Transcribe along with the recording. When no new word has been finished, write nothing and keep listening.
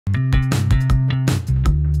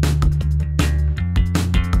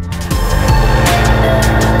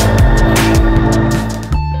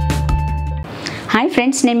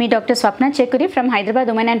friends, name me Dr.Swapna Chekuri from Hyderabad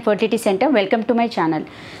Fertility Center. Welcome to my channel.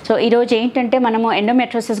 So ee roju entante manamu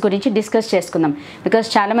endometriosis gurinchi discuss cheskundam because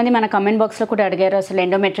chaala mandi mana comment box lo kuda adigaru asalu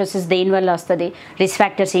endometriosis dein valla vastadi, risk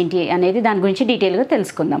factors enti anedi dani gurinchi detail ga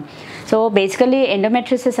telusukundam. So basically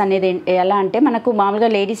endometriosis anedi ela ante manaku maamuluga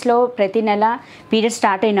ladies lo prati nela period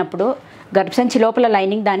start ayinappudu గర్భసంచి లోపల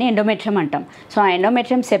lining దాన్ని endometrium అంటాం. So ఆ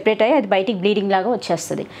endometrium separate అయ్యి అది బయటికి bleeding లాగా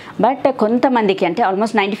వచ్చేస్తుంది. బట్ కొంతమందికి అంటే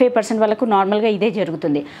ఆల్మోస్ట్ 95% వాళ్ళకు నార్మల్గా ఇదే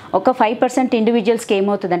జరుగుతుంది. ఒక 5% ఇండివిజువల్స్కి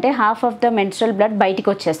ఏమవుతుందంటే half of the menstrual blood బయటికి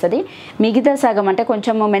వచ్చేస్తుంది. మిగతా సగం అంటే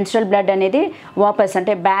కొంచెం మెన్స్ట్రల్ బ్లడ్ అనేది వాపస్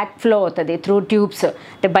అంటే బ్యాక్ ఫ్లో అవుతుంది త్రూ ట్యూబ్స్.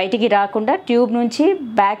 అంటే బయటికి రాకుండా ట్యూబ్ నుంచి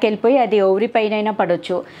బ్యాక్ వెళ్ళిపోయి అది ఓవరీ పైన అయినా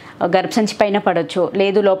పడవచ్చు, గర్భసంచి పైన పడవచ్చు,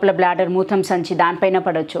 లేదు లోపల బ్లాడర్ మూత్రం సంచి దానిపైన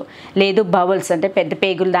పడవచ్చు, లేదు బవల్స్ అంటే పెద్ద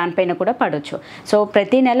పేగులు దానిపైన కూడా పడవచ్చు. సో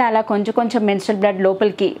ప్రతి నెల అలా కొంచెం కొంచెం మెన్స్ట్రల్ బ్లడ్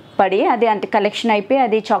లోపలికి పడి అది అంటే కలెక్షన్ అయిపోయి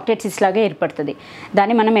అది చాక్లెట్ సిస్ లాగా ఏర్పడుతుంది.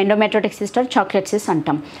 దాన్ని మనం endometriotic cyst are chocolate sys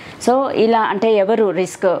అంటాం. సో ఇలా అంటే ఎవరు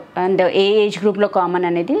రిస్క్ అండ్ ఏ ఏజ్ గ్రూప్లో కామన్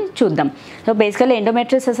అనేది చూద్దాం. సో బేసికల్లీ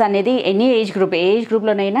ఎండోమెట్రియోసిస్ అనేది ఎనీ ఏజ్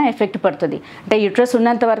గ్రూప్లోనైనా ఎఫెక్ట్ పడుతుంది. అంటే యూట్రస్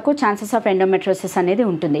ఉన్నంత వరకు ఛాన్సెస్ ఆఫ్ ఎండోమెట్రియోసిస్ అనేది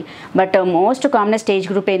ఉంటుంది. But most commonest age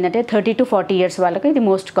group ఏంటంటే 30 to 40 years వాళ్ళకి ఇది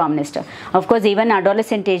most commonest. Of course even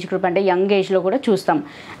adolescent age group అంటే యంగ్ ఏజ్లో కూడా చూస్తాం.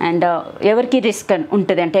 అండ్ ఎవరికి రిస్క్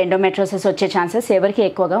ఉంటుంది అంటే ఎండోమెట్రియోసిస్ వచ్చే ఛాన్సెస్ ఎవరికి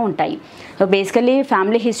ఎక్కువగా ఉంటాయి. So basically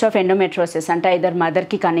family history of endometriosis అంటే ఐదర్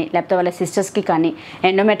మదర్కి కానీ లేకపోతే వాళ్ళ సిస్టర్స్కి కానీ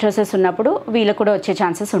ఎండోమెట్రియోసిస్ ఉన్నప్పుడు వీళ్ళకు కూడా వచ్చే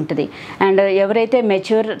ఛాన్సెస్ ఉంటుంది. అండ్ ఎవరైతే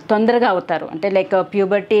మెచ్యూర్ తొందరగా అవుతారు అంటే like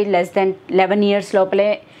puberty less than 11 years లోపలే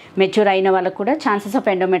మెచ్యూర్ అయిన వాళ్ళకు కూడా ఛాన్సెస్ ఆఫ్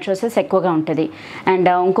ఎండోమెట్రియోసిస్ ఎక్కువగా ఉంటుంది. అండ్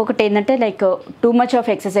ఇంకొకటి ఏంటంటే like too much of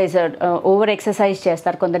exercise over exercise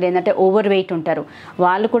చేస్తారు. కొందరు ఏంటంటే ఓవర్ వెయిట్ ఉంటారు,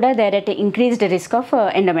 వాళ్ళు కూడా direct increased risk of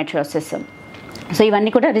endometriosis. So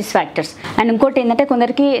ఇవన్నీ కూడా రిస్క్ ఫ్యాక్టర్స్. అండ్ ఇంకోటి ఏంటంటే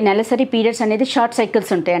కొందరికి నెలసరి పీరియడ్స్ అనేది షార్ట్ సైకిల్స్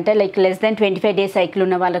ఉంటాయి. అంటే like less than 25 days cycle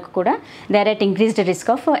ఉన్న వాళ్ళకు కూడా direct increased risk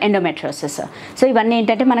of endometriosis. So ఇవన్నీ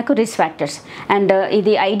ఏంటంటే మనకు రిస్క్ ఫ్యాక్టర్స్. అండ్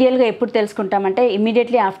ఇది ఐడియల్గా ఎప్పుడు తెలుసుకుంటామంటే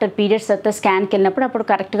ఇమీడియట్లీ ఆఫ్టర్ పీరియడ్స్ తర్వాత స్కాన్కి వెళ్ళినప్పుడు అప్పుడు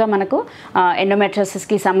కరెక్ట్గా మనకు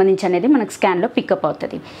ఎండోమెట్రియోసిస్కి సంబంధించి అనేది మనకు స్కాన్లో పికప్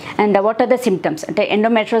అవుతుంది. And what are the symptoms అంటే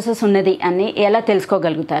ఎండోమెట్రియోసిస్ ఉన్నది అని ఎలా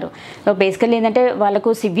తెలుసుకోగలుగుతారు. సో బేసికల్లీ ఏంటంటే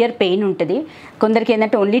వాళ్ళకు సివియర్ పెయిన్ ఉంటుంది. కొందరికి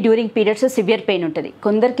ఏంటంటే only during periods severe pain ఉంటుంది.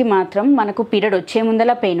 కొందరికి మాత్రం మనకు పీరియడ్ వచ్చే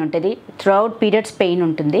ముందలా పెయిన్ ఉంటుంది, త్రూఅవుట్ పీరియడ్స్ పెయిన్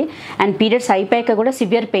ఉంటుంది, అండ్ పీరియడ్స్ అయిపోయాక కూడా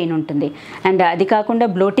సివియర్ పెయిన్ ఉంటుంది. అండ్ అది కాకుండా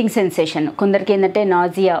బ్లోటింగ్ సెన్సేషన్, కొందరికి ఏంటంటే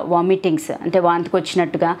నాజియా, వామిటింగ్స్ అంటే వాంతికి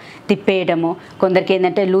వచ్చినట్టుగా తిప్పేయడము, కొందరికి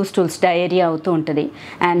ఏంటంటే లూజ్ స్టూల్స్ డయేరియా అవుతూ ఉంటుంది.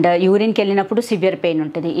 అండ్ యూరిన్కి వెళ్ళినప్పుడు సివియర్ పెయిన్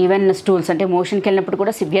ఉంటుంది, ఈవెన్ స్టూల్స్ అంటే మోషన్కి వెళ్ళినప్పుడు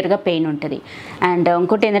కూడా సివియర్గా పెయిన్ ఉంటుంది. అండ్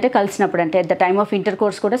ఇంకోటి ఏంటంటే కలిసినప్పుడు అంటే at the time of inter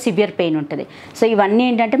course కూడా సివియర్ పెయిన్ ఉంటుంది. సో ఇవన్నీ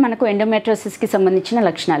ఏంటంటే మనకు ఎండోమెట్రియోసిస్కి సంబంధించిన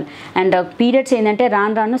లక్షణాలు. అండ్ పీరియడ్స్ ఏంటంటే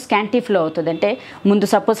రాను స్కాంటీ ఫ్లో అవుతుంది. అంటే ముందు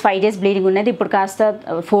సపోజ్ 5 days బ్లీడింగ్ ఉన్నది, ఇప్పుడు కాస్త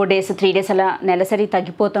 4 days 3 days అలా నెలసరి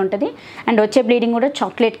తగ్గిపోతూ ఉంటుంది. అండ్ వచ్చే బ్లీడింగ్ కూడా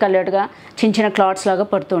చాక్లెట్ కలర్డ్గా చిన్న చిన్న క్లాట్స్ లాగా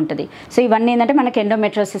పడుతూ ఉంటుంది. సో ఇవన్నీ ఏంటంటే మనకి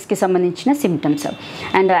ఎండోమెట్రియోసిస్కి సంబంధించిన symptoms.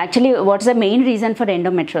 And actually what's the main reason for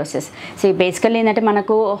endometriosis? So basically ఏంటంటే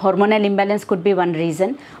మనకు hormonal imbalance could be one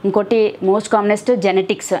reason. ఇంకోటి most commonest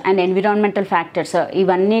genetics and environmental factors,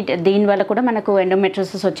 ఇవన్నీ దీనివల్ల కూడా మనకు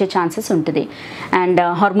ఎండోమెట్రియోసిస్ వచ్చే ఛాన్సెస్ ఉంటుంది. And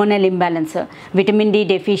hormonal imbalance, vitamin D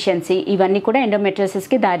deficiency, ఇవన్నీ కూడా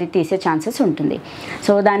ఎండోమెట్రియోసిస్కి దారి తీసే ఛాన్సెస్ ఉంటుంది.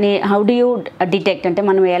 సో దాన్ని హౌ డు యూ డిటెక్ట్ అంటే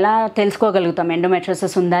మనం ఎలా తెలుసుకోగలుగుతాం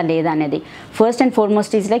ఎండోమెట్రియోసిస్ ఉందా లేదా అనేది? First and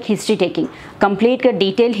foremost is like history taking. కంప్లీట్గా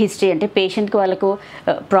డీటెయిల్ హిస్టరీ అంటే పేషెంట్కి వాళ్ళకు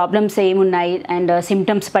ప్రాబ్లమ్స్ ఏమున్నాయి అండ్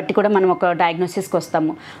సిమ్టమ్స్ బట్టి కూడా మనం ఒక డయాగ్నోసిస్కి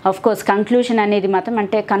వస్తాము. ఆఫ్ కోర్స్ కంక్లూషన్ అనేది మాత్రం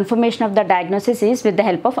అంటే confirmation of the diagnosis is with the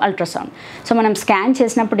help of ultrasound. So మనం స్కాన్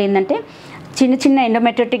చేసినప్పుడు ఏంటంటే చిన్న చిన్న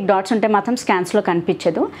ఎండోమెట్రియోటిక్ డాట్స్ ఉంటే మాత్రం స్కాన్స్లో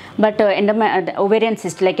కనిపించదు. But ovarian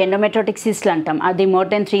cyst like endometriotic సిస్ట్లు అంటాం, అది మోర్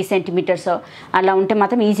దెన్ 3 centimeters అలా ఉంటే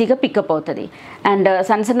మాత్రం ఈజీగా పికప్ అవుతుంది. అండ్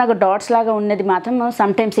సన్నగా డాట్స్ లాగా ఉన్నది మాత్రం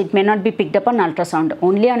sometimes it may not be picked up on ultrasound,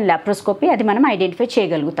 only on laparoscopy అది మనం ఐడెంటిఫై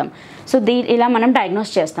చేయగలుగుతాం. సో ఇలా మనం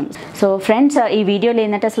డయాగ్నోస్ చేస్తాం. సో ఫ్రెండ్స్, ఈ వీడియోలో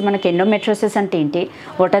ఏంటంటే అసలు మనకి ఎండోమెట్రియోసిస్ అంటే ఏంటి,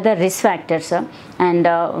 what are the risk factors and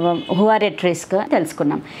who are at risk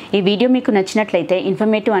తెలుసుకున్నాం. ఈ వీడియో మీకు నచ్చినట్లయితే,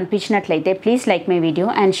 informative అనిపించినట్లయితే, please like my video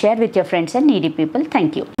and share with your friends and needy people.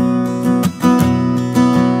 Thank you.